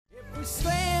we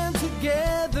stand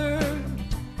together,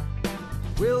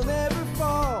 we'll never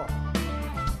fall.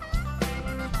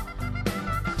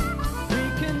 We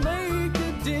can make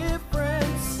a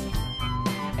difference.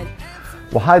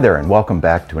 Well, hi there, and welcome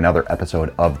back to another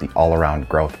episode of the All Around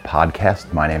Growth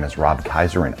Podcast. My name is Rob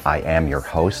Kaiser, and I am your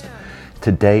host.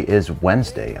 Today is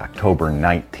Wednesday, October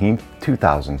 19th,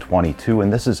 2022,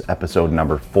 and this is episode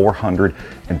number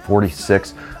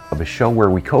 446 of a show where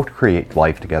we co-create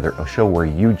life together, a show where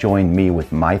you join me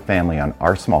with my family on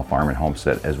our small farm and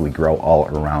homestead as we grow all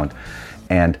around.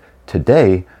 And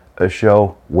today, a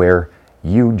show where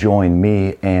you join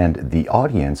me and the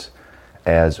audience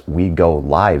as we go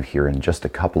live here in just a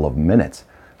couple of minutes.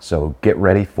 So get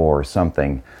ready for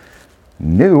something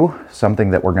new,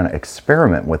 something that we're going to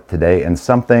experiment with today, and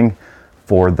something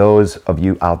for those of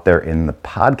you out there in the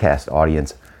podcast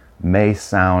audience may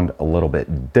sound a little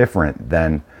bit different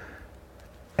than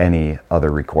any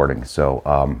other recording.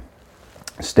 So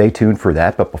stay tuned for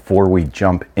that. But before we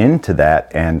jump into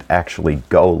that and actually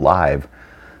go live,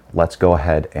 let's go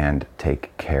ahead and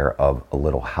take care of a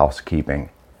little housekeeping.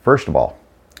 First of all,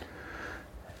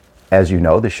 as you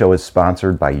know, the show is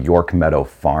sponsored by York Meadow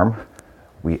Farm.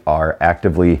 We are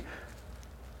actively,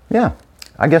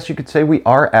 I guess you could say we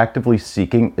are actively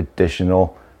seeking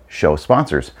additional show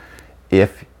sponsors.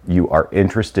 If you are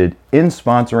interested in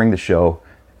sponsoring the show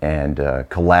and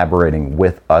collaborating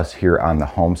with us here on the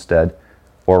homestead,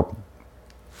 let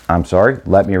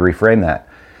me reframe that.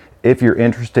 If you're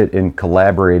interested in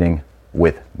collaborating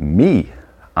with me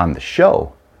on the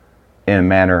show in a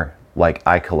manner like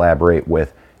I collaborate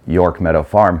with York Meadow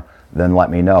Farm, then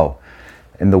let me know.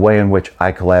 And the way in which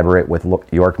I collaborate with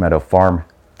York Meadow Farm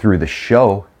through the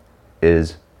show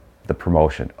is the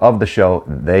promotion of the show.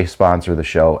 They sponsor the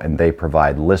show and they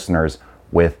provide listeners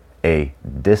with a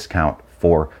discount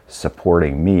for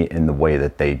supporting me in the way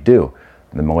that they do.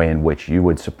 The way in which you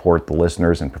would support the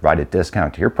listeners and provide a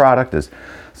discount to your product is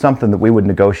something that we would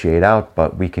negotiate out,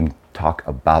 but we can talk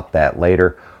about that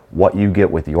later. What you get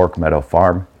with York Meadow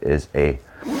Farm is a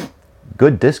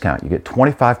good discount. You get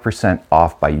 25%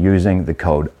 off by using the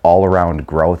code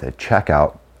ALLAROUNDGROWTH at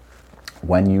checkout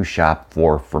when you shop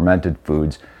for fermented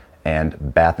foods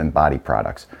and bath and body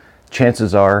products.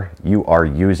 Chances are you are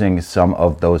using some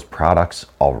of those products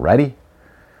already.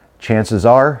 Chances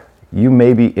are you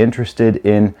may be interested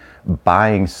in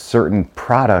buying certain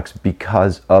products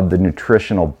because of the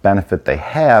nutritional benefit they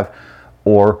have,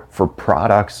 or for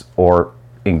products or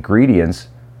ingredients,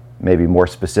 maybe more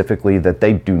specifically, that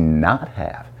they do not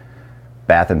have.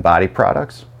 Bath and body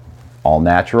products, all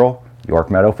natural, York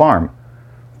Meadow Farm.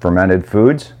 Fermented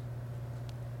foods,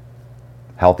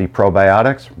 healthy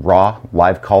probiotics, raw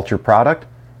live culture product,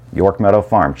 York Meadow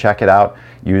Farm. Check it out.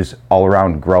 Use All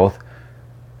Around Growth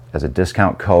as a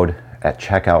discount code at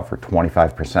checkout for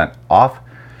 25% off.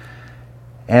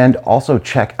 And also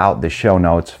check out the show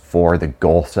notes for the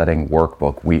goal setting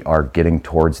workbook. We are getting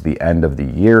towards the end of the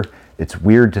year. It's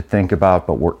weird to think about,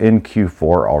 but we're in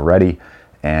Q4 already,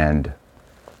 and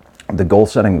the goal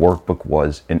setting workbook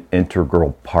was an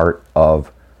integral part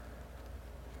of,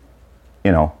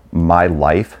 my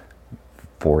life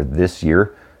for this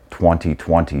year,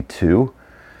 2022,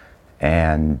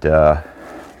 and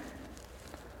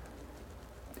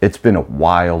it's been a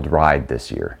wild ride this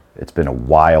year. It's been a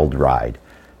wild ride,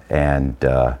 and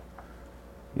a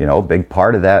big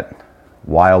part of that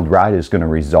wild ride is going to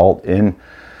result in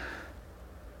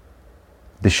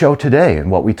the show today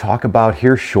and what we talk about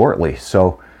here shortly.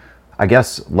 So I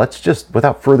guess let's just,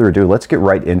 without further ado, let's get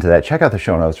right into that. Check out the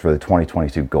show notes for the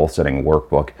 2022 goal setting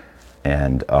workbook,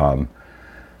 and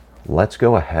let's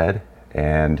go ahead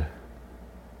and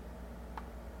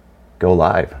go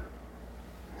live.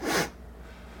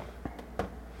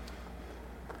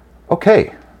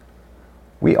 Okay,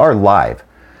 we are live,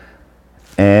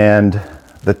 and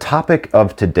the topic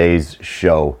of today's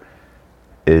show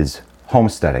is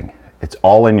homesteading. It's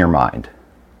all in your mind.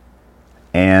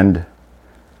 And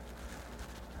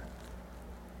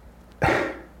you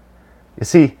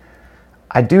see,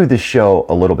 I do this show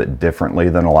a little bit differently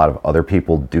than a lot of other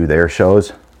people do their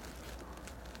shows.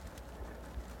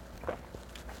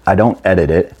 I don't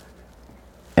edit it,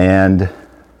 and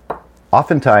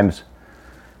oftentimes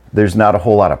there's not a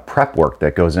whole lot of prep work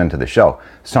that goes into the show.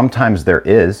 Sometimes there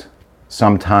is.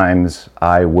 Sometimes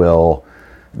I will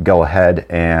go ahead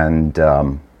and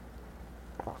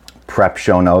prep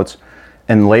show notes.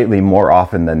 And lately, more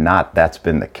often than not, that's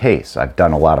been the case. I've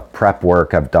done a lot of prep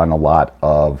work. I've done a lot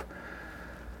of,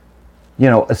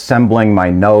 assembling my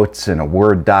notes in a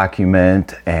Word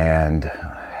document and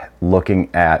looking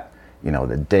at,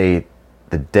 the date,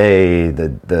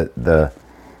 the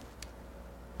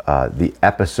the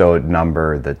episode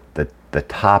number, the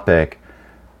topic,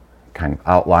 kind of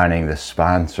outlining the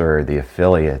sponsor, the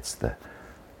affiliates, the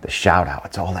shout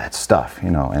outs, all that stuff, you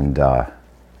know. And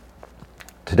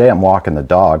today I'm walking the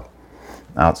dog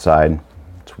outside.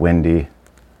 It's windy.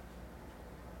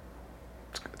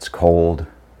 It's cold.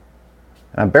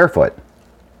 And I'm barefoot.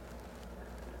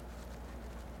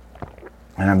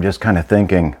 And I'm just kind of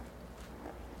thinking,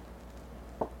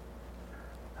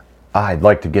 I'd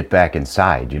like to get back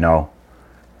inside, you know,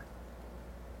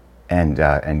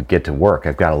 and get to work.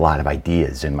 I've got a lot of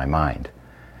ideas in my mind,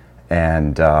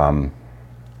 and then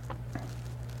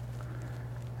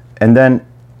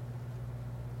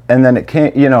it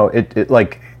can't, you know, it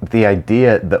like the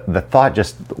idea, the thought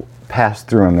just passed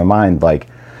through in my mind, like,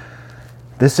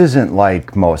 this isn't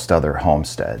like most other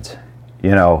homesteads,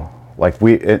 you know, like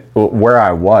where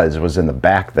I was in the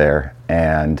back there,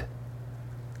 and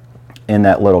in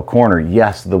that little corner,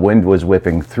 yes, the wind was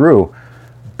whipping through,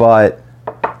 but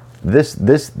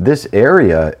this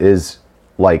area is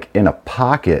like in a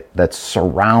pocket that's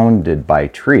surrounded by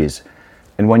trees.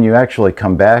 And when you actually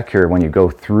come back here, when you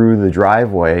go through the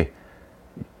driveway,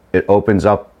 it opens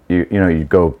up, you know, you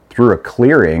go through a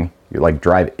clearing, you like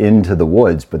drive into the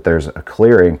woods, but there's a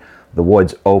clearing, the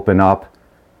woods open up,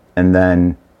 and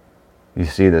then you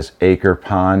see this acre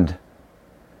pond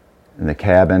in the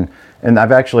cabin. And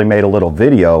I've actually made a little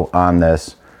video on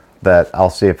this that I'll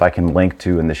see if I can link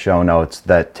to in the show notes,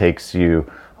 that takes you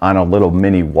on a little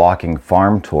mini walking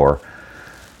farm tour.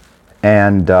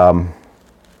 And you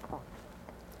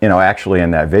know, actually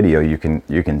in that video, you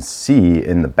can see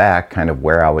in the back kind of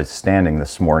where I was standing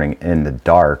this morning in the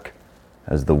dark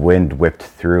as the wind whipped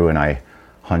through, and I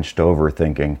hunched over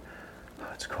thinking, oh,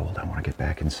 it's cold, I want to get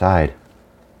back inside.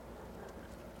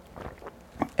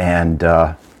 And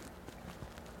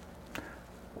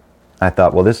I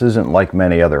thought, well, this isn't like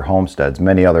many other homesteads.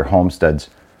 Many other homesteads,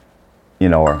 you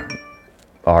know,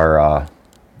 are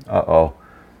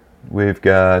we've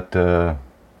got,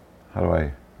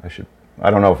 I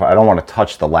don't know if I don't want to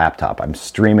touch the laptop. I'm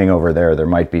streaming over there. There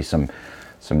might be some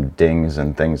dings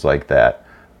and things like that,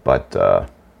 but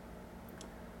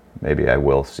maybe I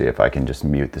will see if I can just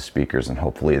mute the speakers, and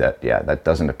hopefully that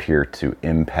doesn't appear to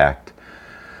impact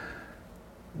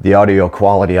the audio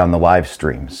quality on the live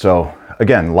stream. So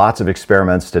again, lots of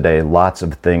experiments today, lots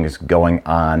of things going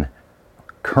on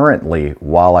currently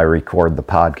while I record the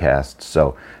podcast.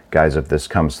 So guys, if this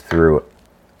comes through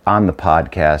on the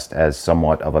podcast as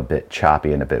somewhat of a bit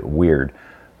choppy and a bit weird,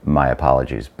 my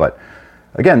apologies. But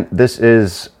again, this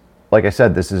is, like I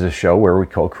said, this is a show where we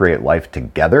co-create life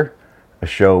together, a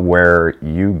show where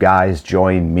you guys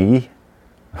join me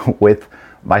with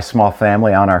my small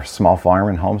family on our small farm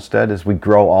and homestead as we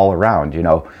grow all around. You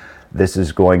know, this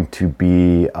is going to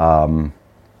be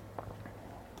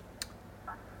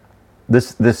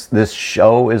this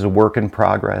show is a work in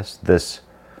progress.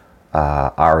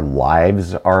 Our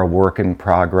lives are a work in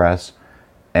progress,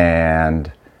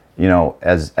 and you know,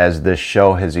 as this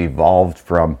show has evolved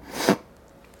from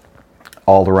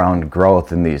all around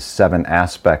growth in these 7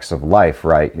 aspects of life,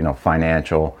 right? You know,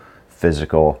 financial,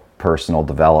 physical, personal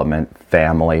development,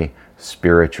 family,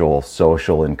 spiritual,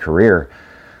 social, and career.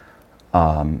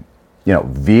 You know,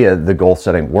 via the goal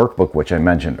setting workbook, which I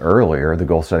mentioned earlier, the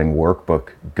goal setting workbook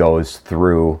goes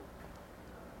through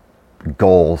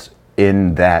goals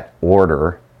in that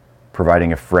order,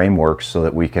 providing a framework so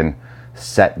that we can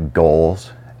set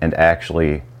goals and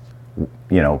actually,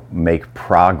 you know, make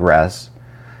progress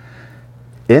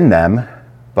in them.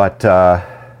 But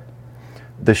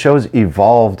the show's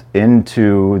evolved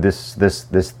into this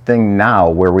thing now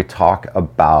where we talk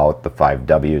about the 5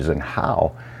 W's and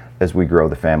how, as we grow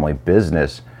the family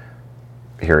business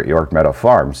here at York Meadow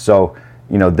Farm. So,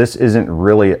 you know, this isn't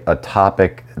really a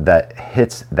topic that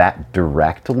hits that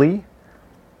directly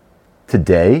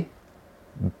today,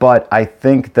 but I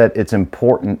think that it's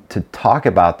important to talk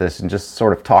about this and just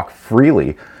sort of talk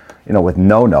freely, you know, with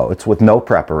no notes, with no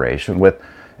preparation,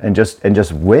 and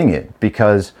just wing it,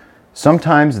 because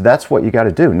sometimes that's what you got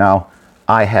to do. Now,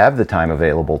 I have the time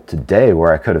available today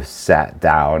where I could have sat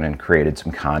down and created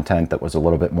some content that was a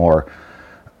little bit more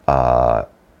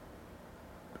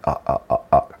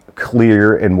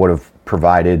clear and would have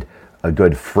provided a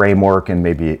good framework and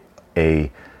maybe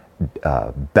a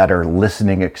better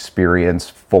listening experience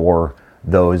for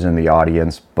those in the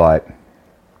audience. But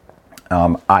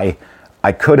I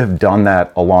could have done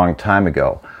that a long time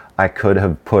ago. I could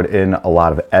have put in a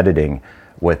lot of editing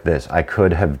with this. I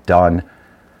could have done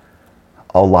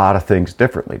a lot of things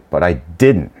differently, but I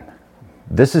didn't.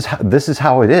 This is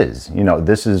how it is. You know,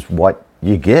 this is what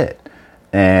you get.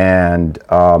 And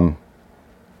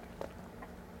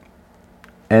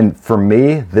And for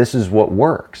me, this is what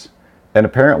works. And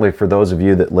apparently for those of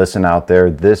you that listen out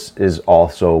there, this is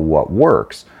also what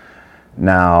works.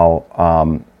 Now,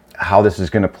 how this is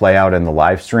going to play out in the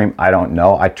live stream, I don't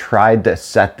know. I tried to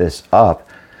set this up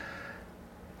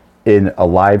in a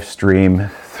live stream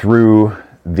through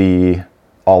the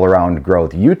All Around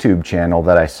Growth YouTube channel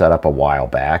that I set up a while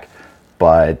back,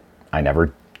 but I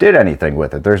never did anything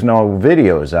with it. There's no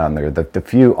videos on there. The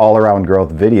few All Around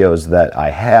Growth videos that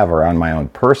I have are on my own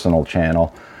personal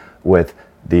channel with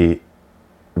the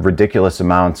ridiculous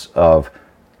amounts of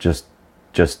just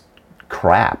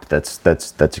crap that's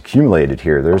accumulated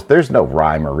here. There's no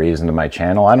rhyme or reason to my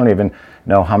channel. I don't even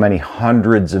know how many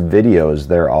hundreds of videos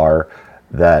there are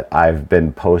that I've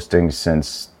been posting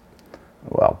since,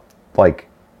 well, like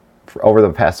over the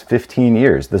past 15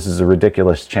 years. This is a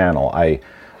ridiculous channel.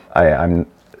 I'm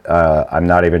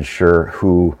not even sure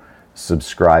who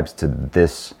subscribes to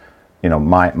this,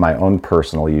 my own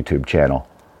personal YouTube channel.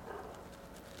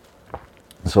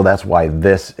 So that's why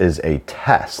this is a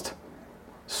test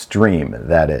stream,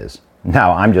 that is.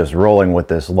 Now, I'm just rolling with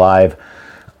this live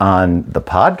on the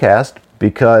podcast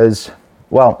because,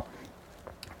 well,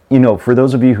 for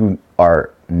those of you who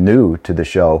are new to the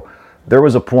show, there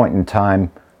was a point in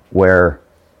time where,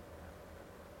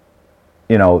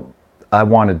 I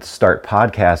wanted to start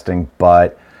podcasting,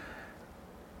 but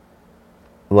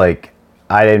like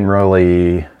I didn't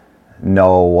really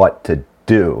know what to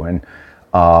do.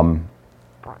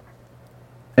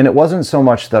 And it wasn't so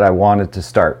much that I wanted to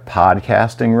start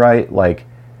podcasting, right? Like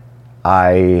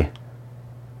I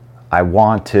had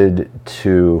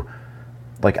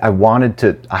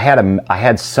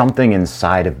something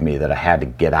inside of me that I had to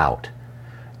get out.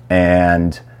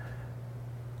 And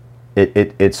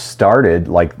it started,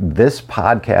 like this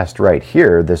podcast right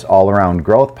here, this All Around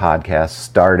Growth podcast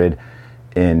started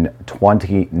in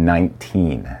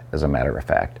 2019, as a matter of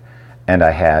fact. And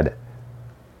I had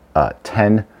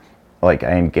 10, like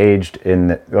I engaged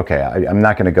in, I'm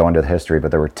not going to go into the history,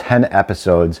 but there were 10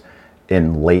 episodes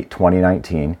in late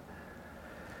 2019.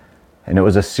 And it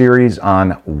was a series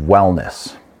on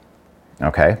wellness.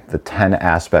 Okay, the 10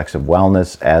 aspects of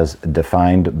wellness as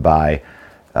defined by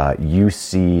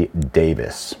UC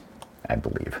Davis, I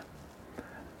believe.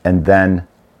 And then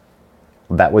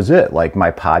that was it. Like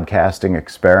my podcasting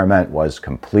experiment was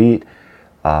complete.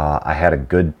 I had a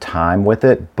good time with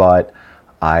it, but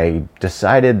I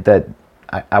decided that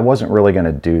I wasn't really going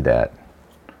to do that.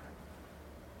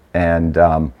 And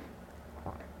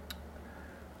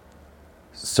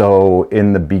so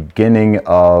in the beginning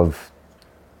of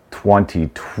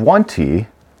 2020,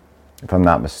 if I'm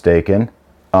not mistaken,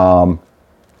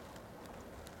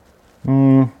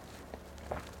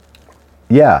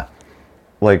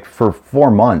 like for 4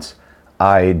 months,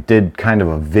 I did kind of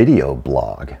a video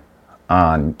blog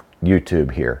on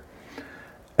YouTube here.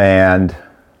 And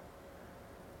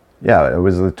yeah, it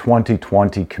was the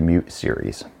 2020 commute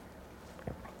series.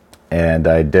 And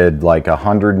I did like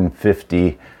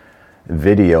 150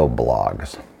 video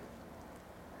blogs.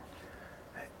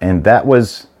 And that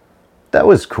was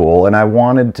cool. And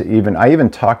I even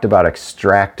talked about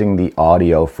extracting the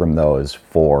audio from those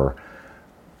for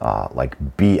like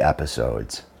B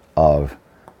episodes of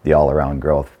the All Around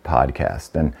Growth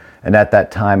podcast. And at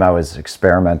that time I was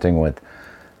experimenting with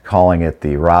calling it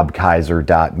the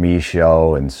robkaiser.me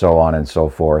show and so on and so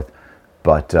forth.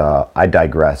 But I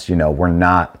digress. We're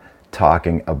not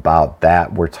talking about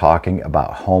that. We're talking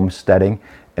about homesteading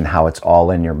and how it's all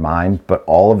in your mind. But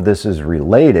all of this is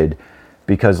related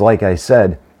because, like I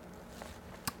said,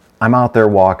 I'm out there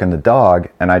walking the dog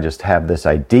and I just have this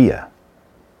idea.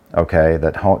 Okay,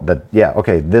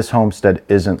 this homestead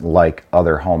isn't like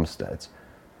other homesteads.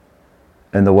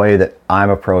 And the way that I'm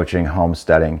approaching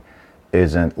homesteading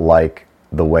isn't like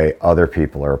the way other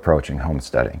people are approaching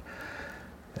homesteading.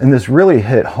 And this really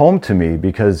hit home to me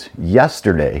because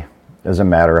yesterday, as a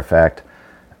matter of fact,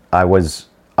 I was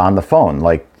on the phone,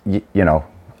 like,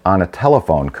 on a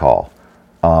telephone call.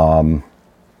 I'm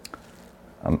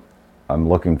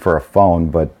looking for a phone,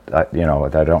 but, I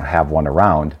don't have one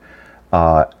around.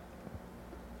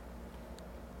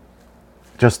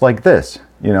 Just like this,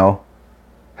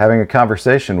 having a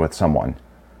conversation with someone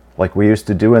like we used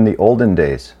to do in the olden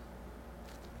days,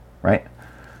 right?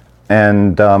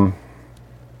 And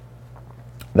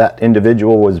that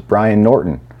individual was Brian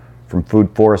Norton from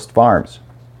Food Forest Farms.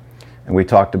 And we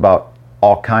talked about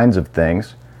all kinds of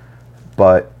things,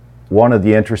 but one of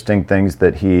the interesting things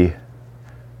that he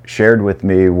shared with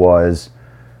me was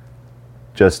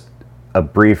just a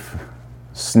brief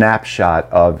snapshot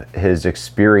of his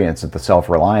experience at the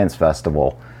Self-Reliance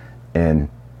Festival in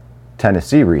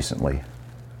Tennessee recently.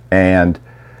 And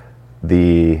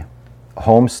the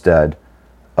homestead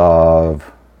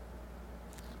of,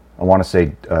 I want to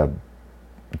say,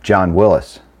 John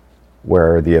Willis,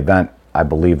 where the event, I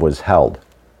believe, was held.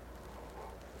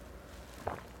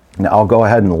 Now, I'll go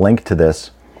ahead and link to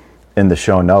this in the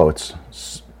show notes,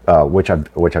 which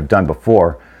I've done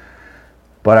before.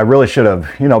 But I really should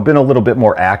have, been a little bit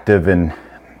more active in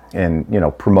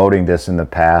promoting this in the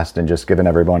past and just giving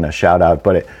everyone a shout out.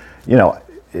 But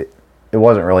it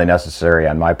wasn't really necessary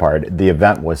on my part. The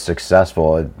event was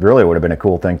successful. It really would have been a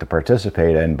cool thing to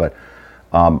participate in. But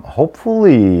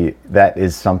hopefully that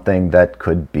is something that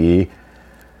could be,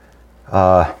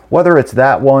 whether it's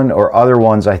that one or other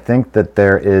ones. I think that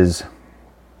there is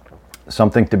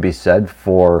something to be said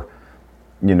for,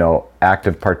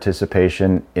 active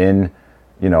participation in,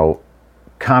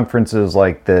 conferences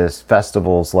like this,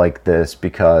 festivals like this,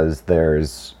 because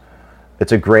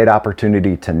it's a great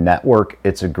opportunity to network.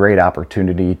 It's a great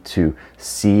opportunity to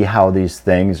see how these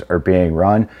things are being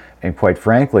run. And quite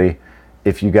frankly,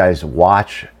 if you guys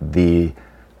watch the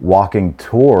walking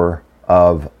tour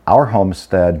of our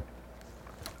homestead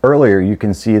earlier, you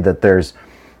can see that there's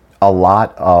a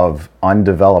lot of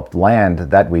undeveloped land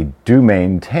that we do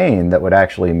maintain that would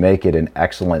actually make it an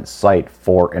excellent site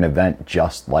for an event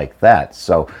just like that.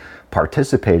 So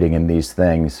participating in these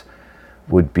things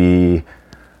would be,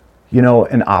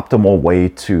 an optimal way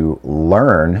to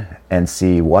learn and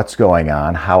see what's going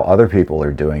on, how other people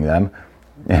are doing them,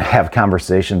 and have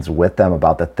conversations with them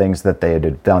about the things that they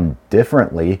had done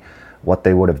differently, what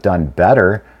they would have done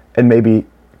better, and maybe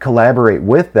collaborate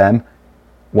with them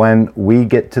when we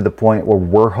get to the point where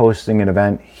we're hosting an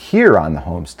event here on the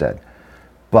homestead.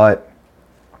 But,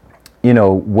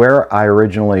 where I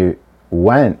originally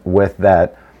went with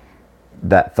that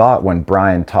thought when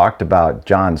Brian talked about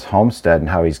John's homestead and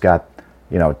how he's got,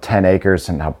 10 acres,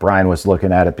 and how Brian was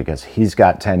looking at it because he's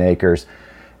got 10 acres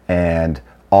and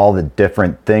all the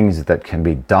different things that can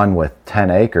be done with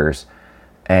 10 acres.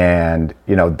 And,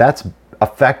 that's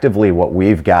effectively what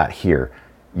we've got here.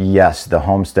 Yes, the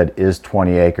homestead is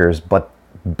 20 acres, but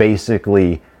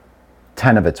basically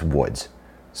 10 of it's woods.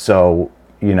 So,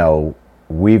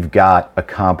 we've got a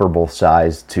comparable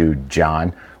size to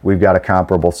John. We've got a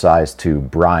comparable size to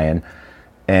Brian.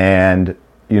 And,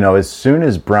 as soon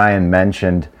as Brian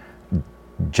mentioned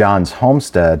John's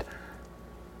homestead,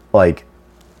 like,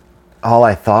 all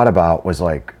I thought about was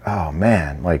like, oh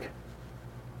man, like,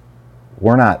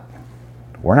 we're not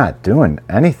doing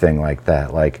anything like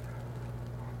that. Like,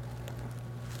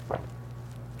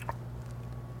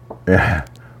 yeah,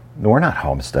 we're not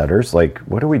homesteaders. Like,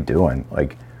 what are we doing?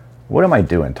 Like, what am I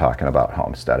doing talking about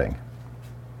homesteading?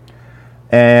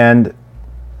 And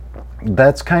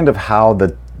that's kind of how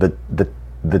the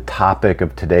topic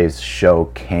of today's show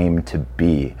came to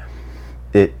be.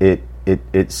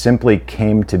 It simply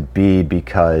came to be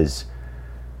because,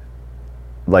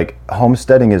 like,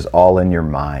 homesteading is all in your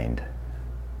mind.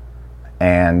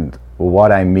 And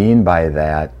what I mean by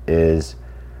that is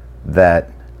that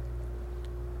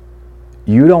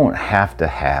you don't have to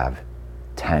have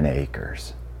 10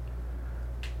 acres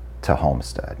to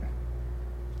homestead.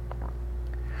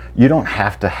 You don't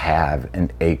have to have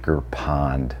an acre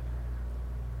pond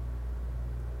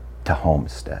to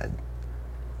homestead.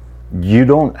 You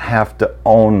don't have to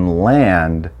own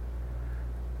land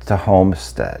to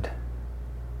homestead.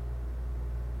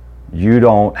 You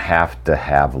don't have to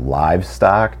have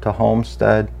livestock to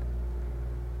homestead.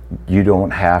 You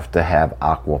don't have to have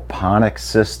aquaponic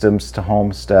systems to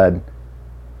homestead.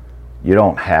 You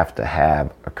don't have to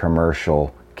have a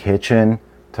commercial kitchen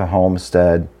to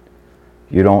homestead.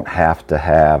 You don't have to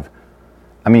have,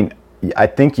 I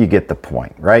think you get the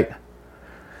point, right?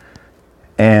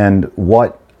 And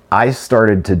what I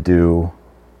started to do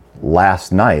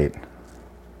last night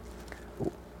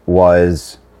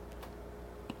was,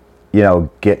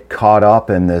 get caught up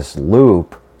in this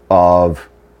loop of,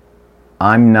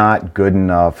 I'm not good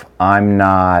enough. I'm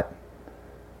not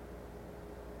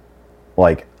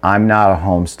a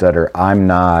homesteader. I'm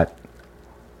not.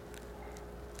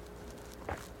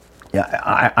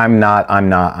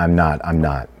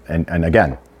 And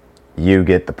again, you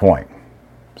get the point.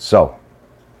 So,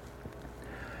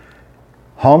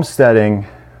 homesteading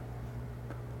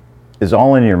is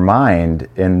all in your mind,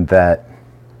 in that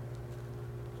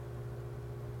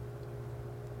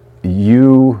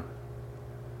you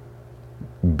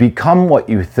become what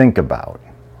you think about.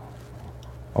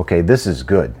 Okay, this is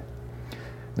good.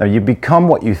 Now, you become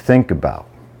what you think about.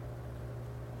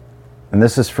 And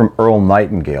this is from Earl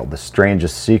Nightingale, The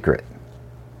Strangest Secret.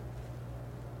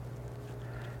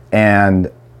 And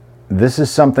this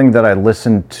is something that I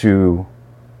listened to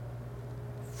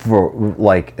for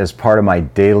like as part of my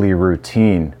daily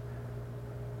routine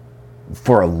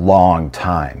for a long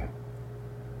time.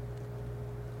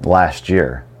 Last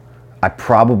year, I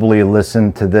probably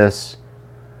listened to this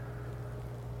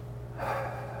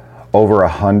over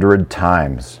 100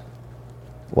 times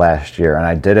last year, and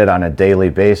I did it on a daily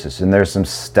basis. And there's some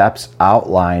steps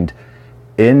outlined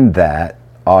in that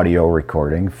audio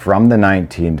recording from the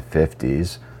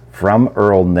 1950s from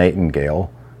Earl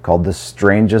Nightingale called The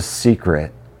Strangest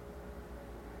Secret.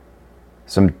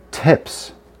 Some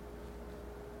tips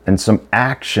and some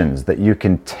actions that you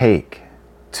can take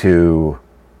to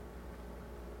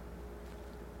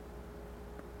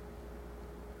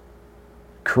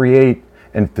create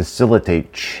and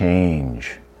facilitate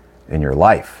change in your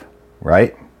life,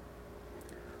 right?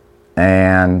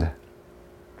 And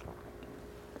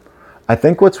I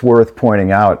think what's worth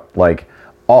pointing out, so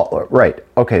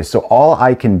all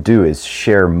I can do is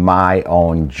share my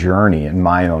own journey and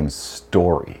my own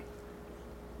story,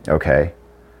 okay,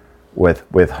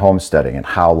 with homesteading and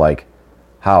how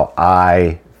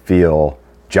I feel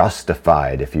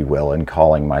justified, if you will, in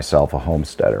calling myself a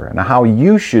homesteader, and how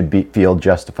you should feel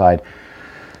justified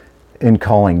in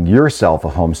calling yourself a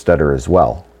homesteader as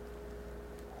well.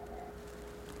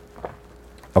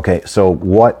 Okay, so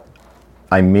what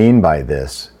I mean by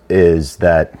this is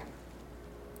that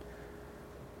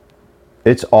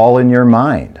it's all in your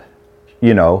mind.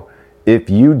 You know, if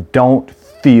you don't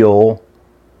feel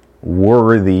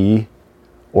worthy,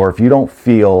 or if you don't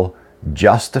feel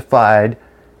justified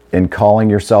in calling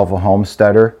yourself a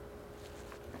homesteader,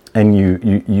 and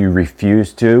you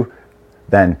refuse to,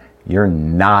 then you're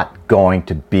not going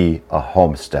to be a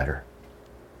homesteader.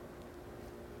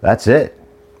 That's it.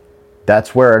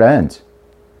 That's where it ends.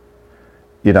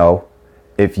 You know,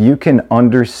 if you can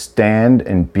understand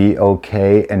and be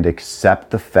okay and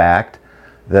accept the fact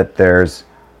that there's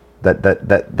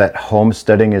that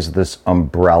homesteading is this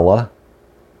umbrella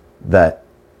that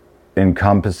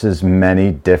encompasses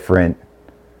many different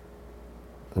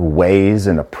ways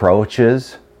and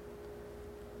approaches,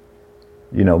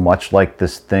 you know, much like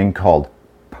this thing called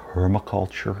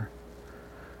permaculture,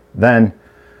 then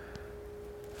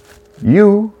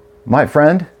you, my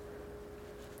friend,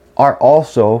 are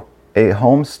also a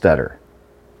homesteader.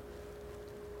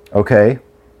 Okay?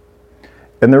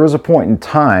 And there was a point in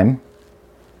time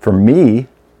for me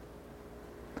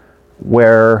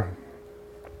where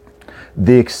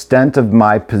the extent of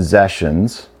my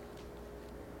possessions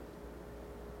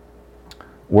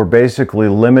were basically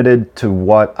limited to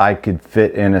what I could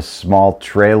fit in a small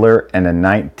trailer and a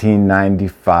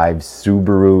 1995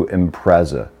 Subaru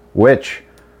Impreza, which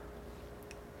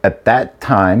at that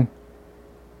time,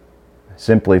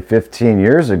 simply 15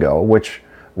 years ago, which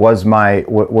was my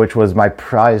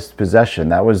prized possession.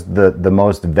 That was the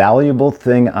most valuable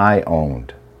thing I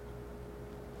owned.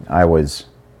 I was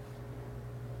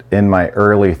in my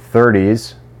early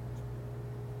 30s,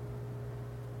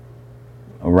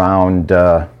 around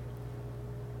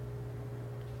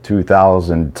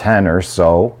 2010 or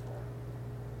so,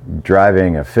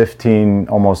 driving a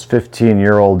almost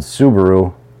 15-year-old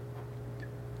Subaru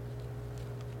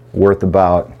worth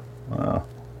about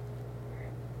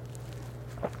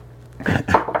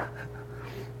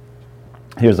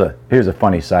here's a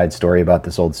funny side story about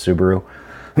this old Subaru.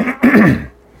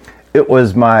 It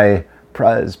was my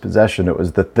prized possession. It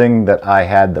was the thing that I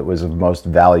had that was of most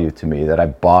value to me, that I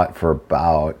bought for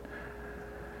about,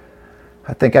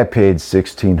 I think I paid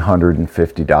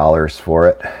 $1,650 for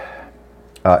it.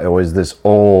 It was this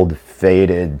old,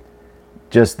 faded,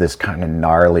 just this kind of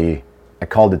gnarly, I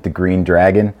called it the Green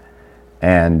Dragon.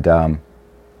 And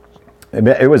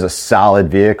it was a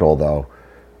solid vehicle, though.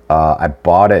 I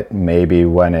bought it maybe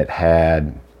when it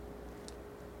had,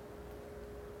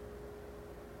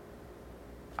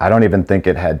 I don't even think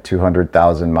it had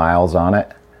 200,000 miles on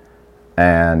it.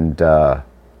 And I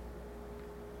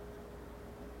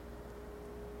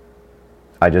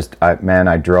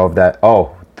drove that.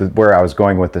 Where I was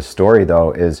going with this story,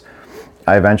 though, is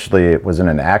I eventually was in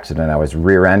an accident. I was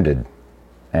rear-ended,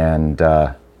 and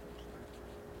I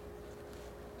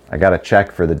got a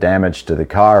check for the damage to the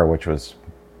car, which was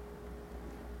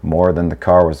more than the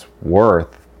car was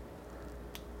worth.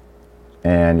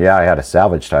 And yeah, I had a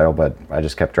salvage title, but I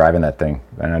just kept driving that thing,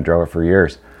 and I drove it for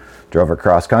years. Drove it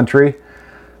cross country,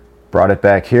 brought it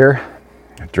back here,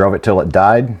 drove it till it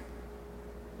died,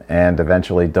 and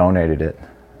eventually donated it.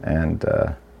 And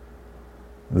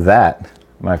that,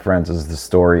 my friends, is the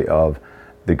story of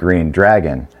the Green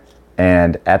Dragon.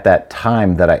 And at that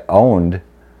time that I owned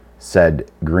said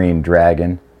Green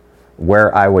Dragon,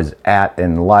 where I was at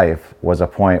in life was a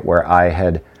point where I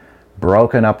had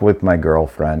broken up with my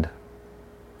girlfriend.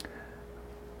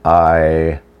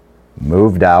 I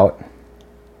moved out.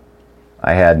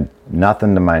 I had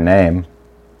nothing to my name.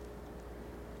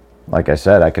 Like I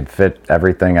said, I could fit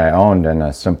everything I owned in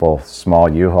a simple small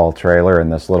U-Haul trailer in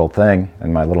this little thing,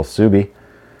 in my little Subi.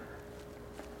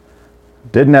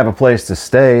 Didn't have a place to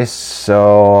stay,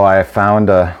 so I found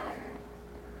a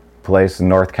place in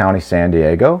North County, San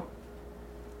Diego.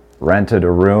 Rented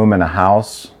a room in a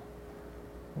house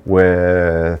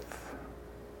with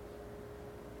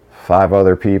 5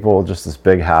 other people, just this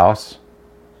big house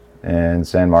in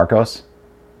San Marcos.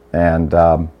 And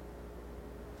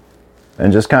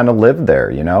just kind of lived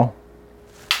there, you know.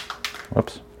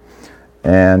 Whoops.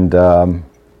 And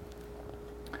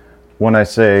when I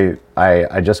say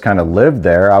I just kind of lived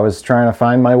there, I was trying to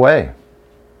find my way.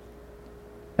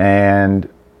 And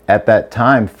at that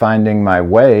time, finding my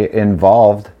way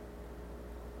involved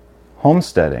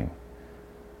homesteading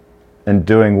and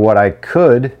doing what I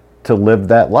could to live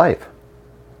that life.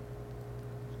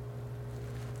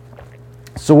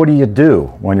 So what do you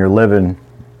do when you're living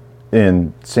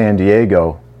in San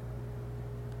Diego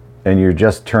and you're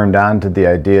just turned on to the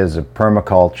ideas of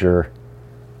permaculture,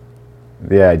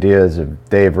 the ideas of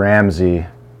Dave Ramsey,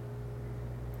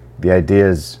 the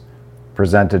ideas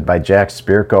presented by Jack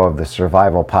Spirko of the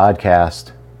Survival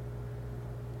Podcast?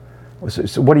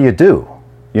 So what do?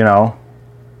 You know,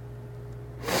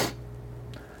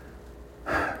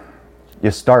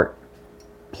 you start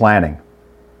planning.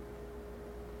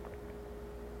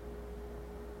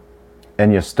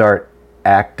 And you start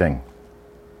acting.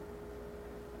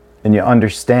 And you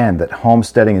understand that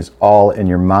homesteading is all in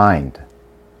your mind.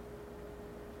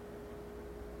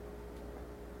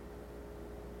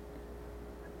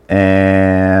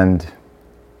 And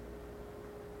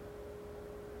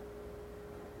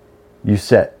you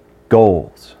set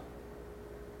goals.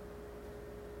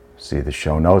 See the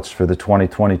show notes for the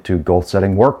 2022 goal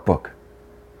setting workbook.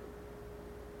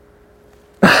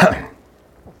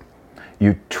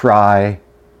 You try,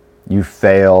 you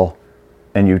fail,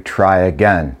 and you try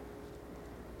again.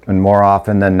 And more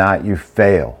often than not, you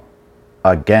fail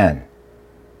again.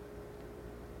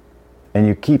 And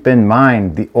you keep in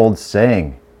mind the old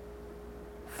saying,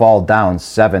 fall down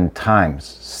 7 times,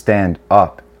 stand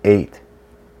up 8.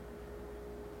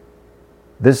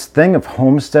 This thing of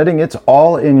homesteading, it's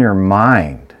all in your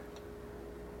mind.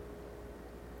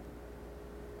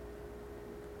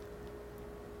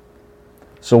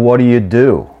 So what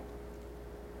do?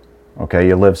 Okay,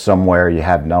 you live somewhere, you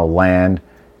have no land,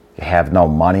 you have no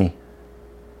money.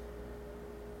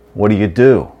 What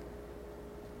do?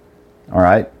 All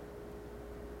right.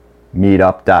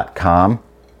 Meetup.com,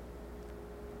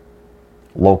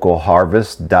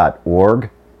 localharvest.org,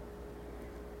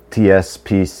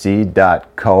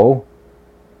 tspc.co.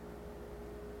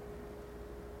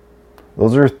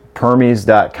 Those are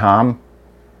permies.com.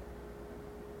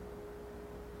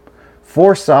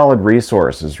 4 solid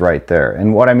resources right there.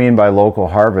 And what I mean by local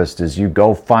harvest is you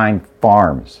go find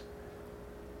farms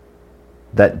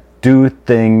that do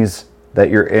things that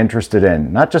you're interested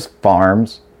in. Not just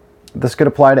farms. This could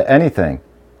apply to anything.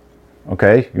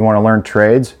 Okay, you want to learn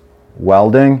trades?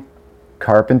 Welding,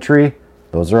 carpentry,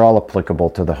 those are all applicable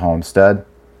to the homestead.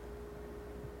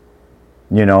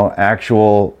 You know,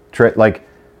 actual trade, like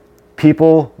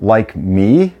people like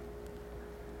me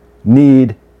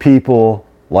need people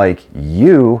like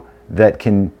you that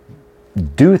can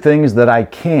do things that I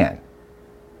can't.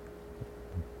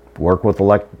 Work with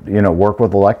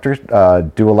electric,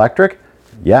 do electric.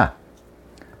 Yeah.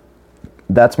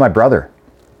 That's my brother.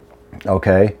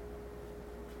 Okay.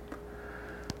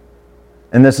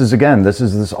 And this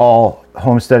is all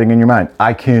homesteading in your mind.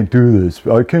 I can't do this.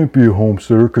 I can't be a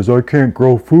homesteader because I can't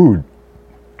grow food.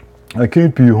 I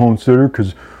can't be a homesteader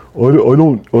because I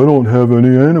don't have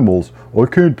any animals. I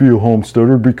can't be a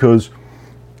homesteader because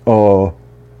I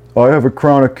have a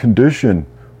chronic condition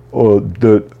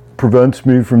that prevents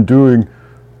me from doing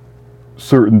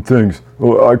certain things.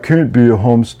 I can't be a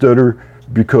homesteader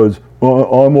because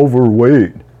I'm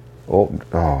overweight.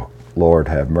 Oh, Lord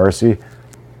have mercy.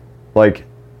 Like,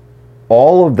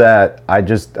 all of that,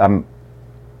 I'm,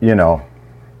 you know,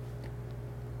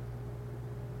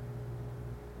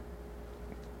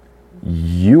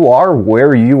 you are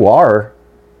where you are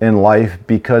in life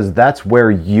because that's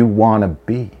where you want to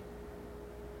be.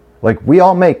 Like, we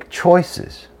all make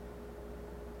choices,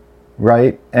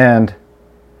 right? And,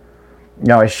 you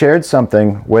know, I shared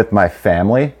something with my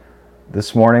family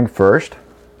this morning first.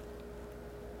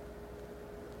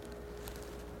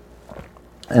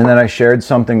 And then I shared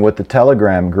something with the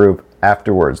Telegram group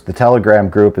afterwards. The Telegram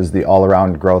group is the All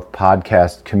Around Growth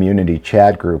Podcast Community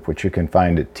Chat group, which you can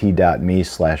find at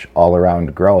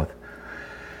t.me/allaroundgrowth.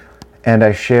 and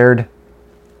I shared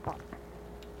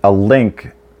a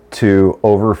link to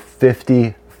over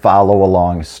 50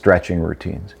 follow-along stretching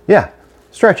routines. Yeah,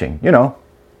 stretching,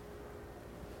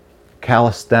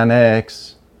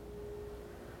 calisthenics,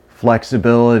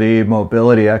 flexibility,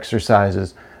 mobility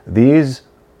exercises. These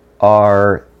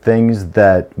are things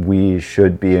that we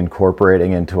should be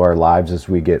incorporating into our lives as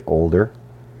we get older.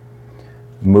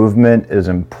 Movement is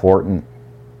important.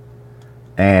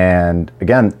 And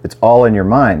again, it's all in your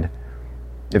mind.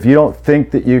 If you don't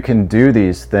think that you can do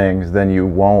these things, then you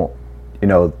won't.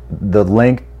 The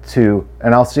link to,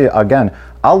 and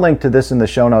I'll link to this in the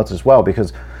show notes as well,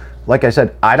 because like I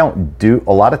said,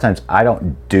 a lot of times I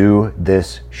don't do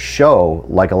this show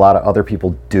like a lot of other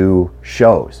people do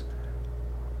shows.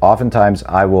 Oftentimes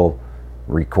I will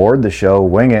record the show,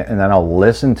 wing it, and then I'll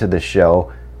listen to the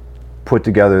show, put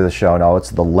together the show notes,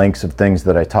 the links of things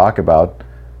that I talk about,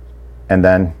 and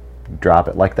then drop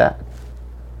it like that.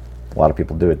 A lot of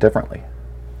people do it differently.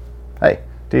 Hey,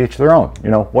 to each their own,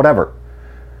 whatever.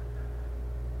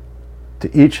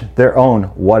 To each their own,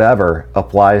 whatever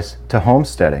applies to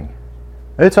homesteading.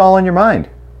 It's all in your mind.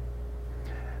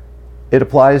 It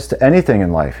applies to anything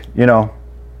in life.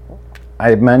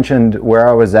 I mentioned where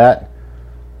I was at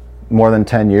more than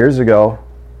 10 years ago.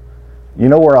 You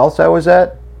know where else I was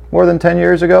at more than 10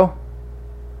 years ago?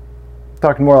 I'm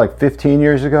talking more like 15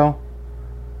 years ago.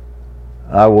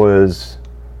 I was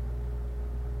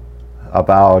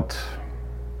about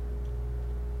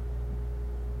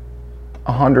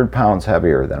 100 pounds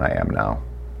heavier than I am now.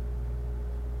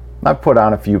 I've put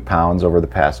on a few pounds over the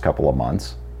past couple of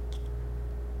months.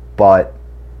 But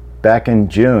back in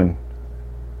June,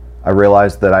 I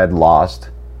realized that I had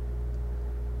lost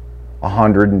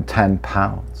 110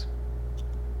 pounds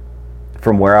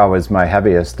from where I was my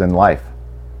heaviest in life.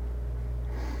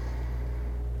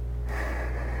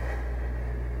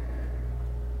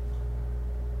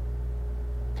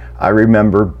 I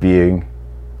remember being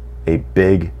a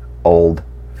big, old,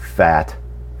 fat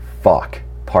fuck,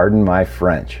 pardon my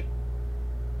French,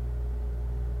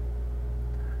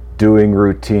 doing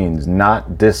routines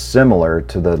not dissimilar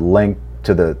to the link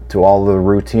to all the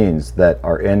routines that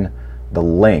are in the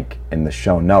link in the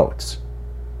show notes.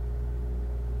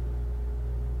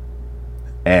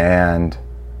 And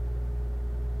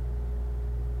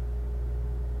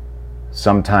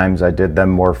sometimes I did them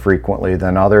more frequently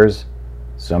than others.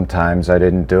 Sometimes I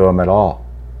didn't do them at all.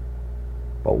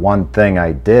 But one thing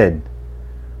I did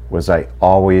was I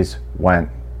always went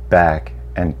back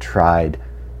and tried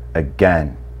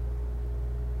again.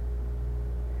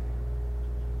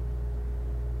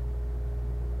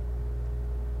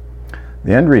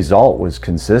 The end result was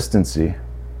consistency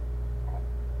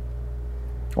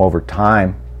over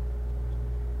time.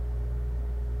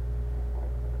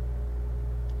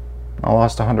 I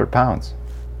lost 100 pounds.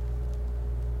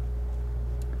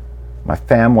 My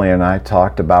family and I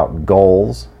talked about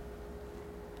goals,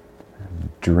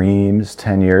 dreams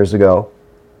 10 years ago.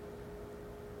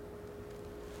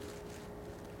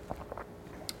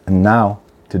 And now,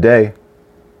 today,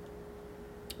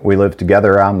 we live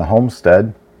together on the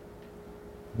homestead,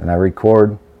 and I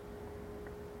record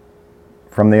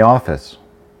from the office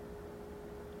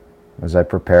as I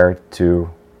prepare to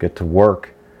get to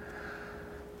work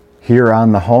here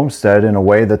on the homestead in a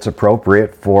way that's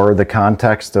appropriate for the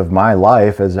context of my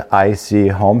life as I see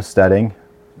homesteading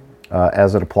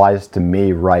as it applies to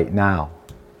me right now.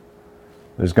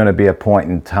 There's going to be a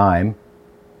point in time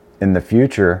in the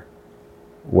future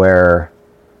where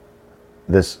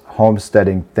this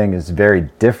homesteading thing is very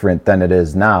different than it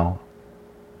is now.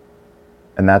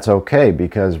 And that's okay,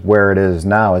 because where it is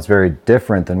now is very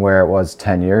different than where it was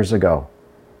 10 years ago.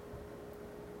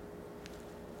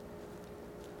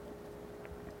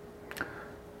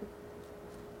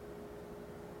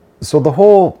 So the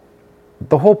whole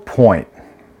point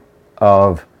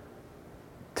of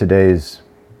today's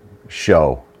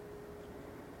show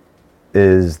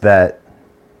is that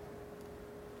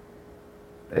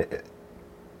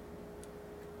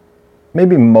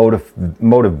maybe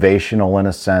motivational in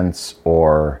a sense,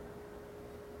 or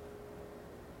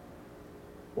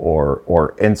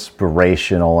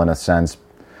inspirational in a sense,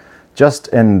 just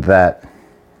in that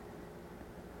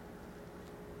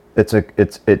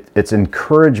it's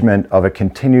encouragement of a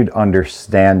continued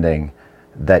understanding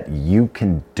that you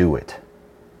can do it,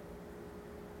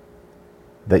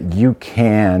 that you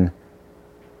can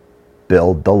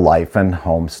build the life and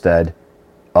homestead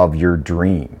of your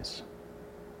dreams,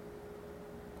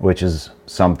 which is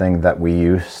something that we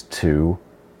used to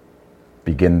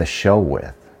begin the show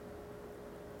with.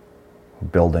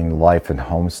 Building life and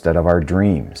homestead of our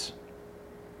dreams.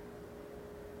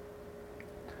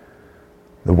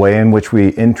 The way in which we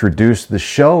introduce the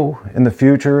show in the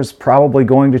future is probably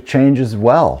going to change as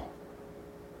well.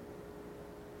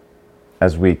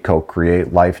 As we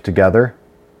co-create life together,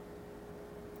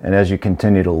 and as you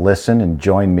continue to listen and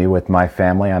join me with my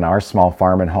family on our small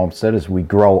farm and homestead as we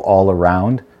grow all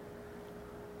around,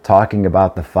 talking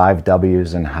about the 5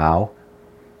 W's and how,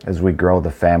 as we grow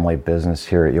the family business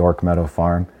here at York Meadow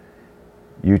Farm,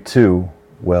 you too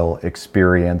will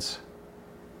experience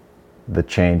the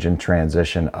change and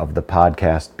transition of the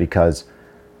podcast, because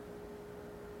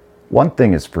one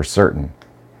thing is for certain.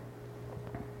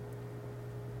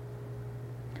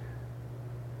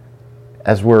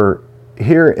 As we're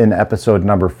here in episode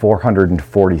number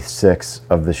 446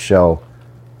 of the show,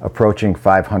 approaching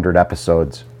 500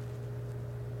 episodes,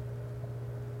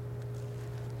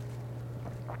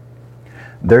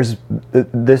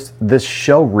 this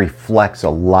show reflects a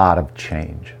lot of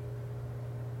change.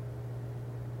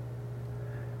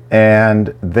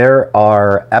 And there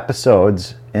are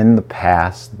episodes in the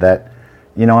past that,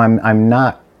 I'm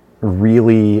not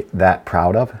really that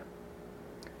proud of.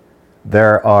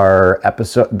 There are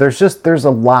episodes, there's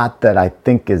a lot that I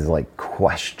think is like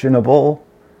questionable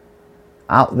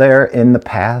out there in the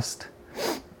past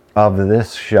of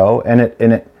this show.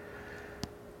 And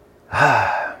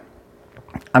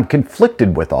I'm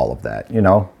conflicted with all of that,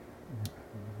 I'm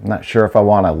not sure if I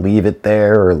want to leave it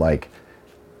there or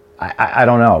I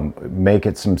don't know, make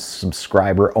it some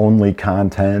subscriber only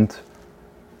content,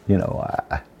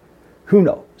 who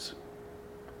knows?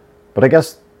 But I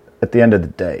guess at the end of the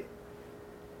day,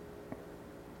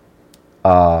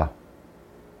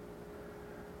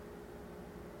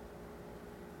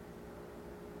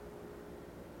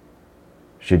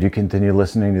 should you continue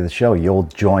listening to the show, you'll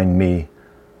join me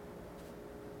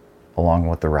along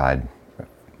with the ride.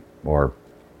 Or,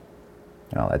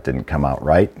 that didn't come out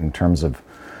right in terms of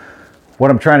what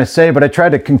I'm trying to say, but I tried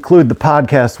to conclude the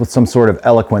podcast with some sort of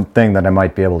eloquent thing that I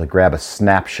might be able to grab a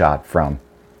snapshot from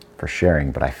for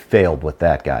sharing, but I failed with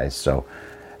that, guys. So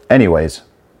anyways,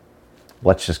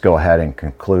 let's just go ahead and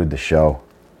conclude the show.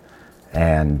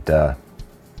 And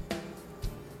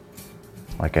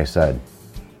like I said,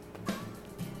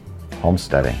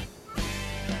 homesteading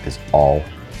is all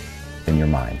in your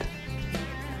mind.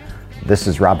 This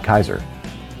is Rob Kaiser,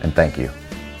 and thank you.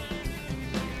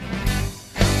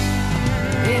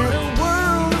 In a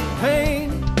world of pain,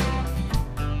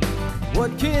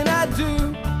 what can I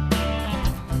do?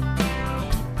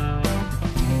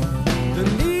 The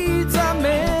needs are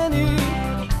many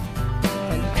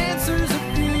and answers a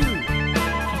few.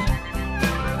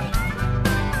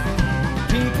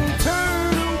 People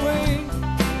turn away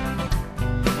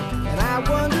and I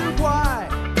wonder why.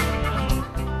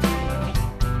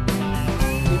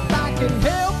 If I can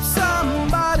help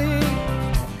somebody,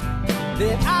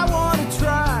 then I want to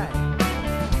try.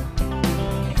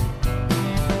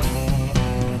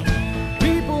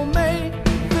 People may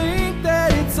think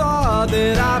that it's odd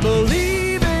that I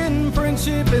believe in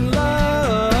friendship and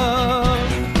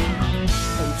love,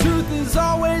 and truth is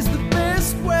always the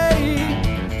best way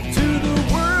to the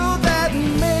world that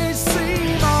may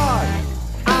seem odd.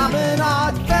 I'm an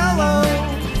odd fellow.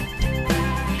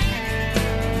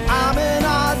 I'm an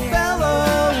odd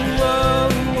fellow. Whoa,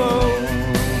 whoa.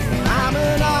 I'm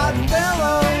an odd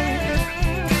fellow.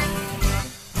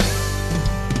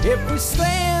 If we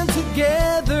stand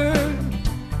together,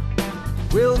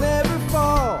 we'll never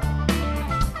fall.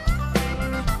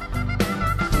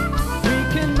 We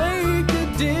can make a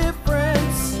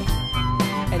difference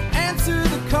and answer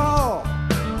the call.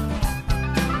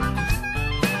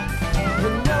 We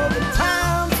know the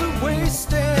times are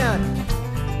wasting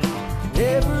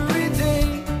every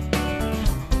day,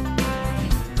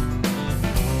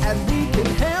 and we can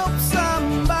help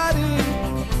somebody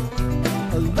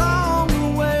along the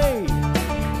way.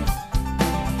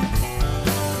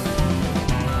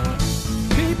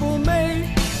 People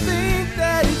may think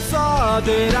that it's odd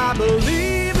that I believe